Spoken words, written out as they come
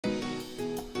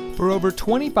For over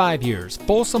 25 years,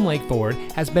 Folsom Lake Ford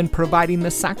has been providing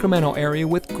the Sacramento area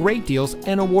with great deals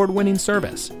and award-winning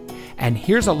service. And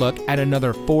here's a look at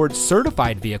another Ford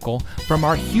certified vehicle from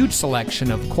our huge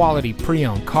selection of quality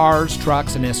pre-owned cars,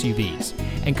 trucks, and SUVs,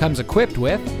 and comes equipped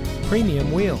with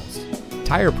premium wheels,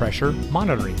 tire pressure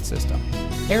monitoring system,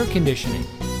 air conditioning,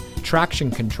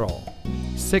 traction control,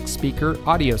 6-speaker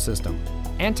audio system,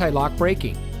 anti-lock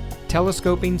braking,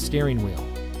 telescoping steering wheel,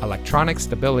 electronic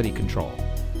stability control,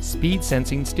 speed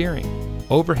sensing steering,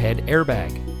 overhead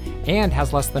airbag, and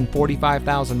has less than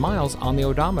 45,000 miles on the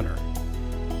odometer.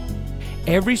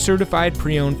 Every certified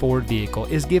pre-owned Ford vehicle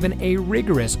is given a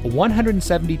rigorous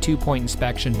 172-point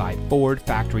inspection by Ford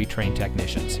factory-trained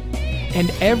technicians. And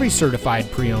every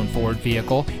certified pre-owned Ford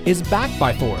vehicle is backed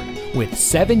by Ford with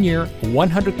 7-year,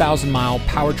 100,000-mile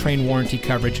powertrain warranty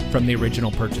coverage from the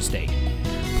original purchase date.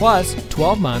 Plus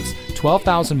 12 months,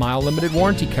 12,000-mile limited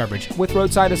warranty coverage with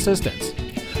roadside assistance.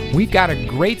 We've got a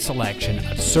great selection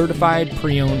of certified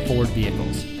pre-owned Ford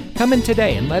vehicles. Come in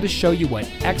today and let us show you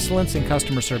what excellence in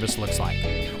customer service looks like.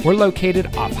 We're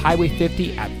located off Highway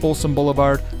 50 at Folsom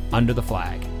Boulevard under the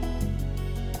flag.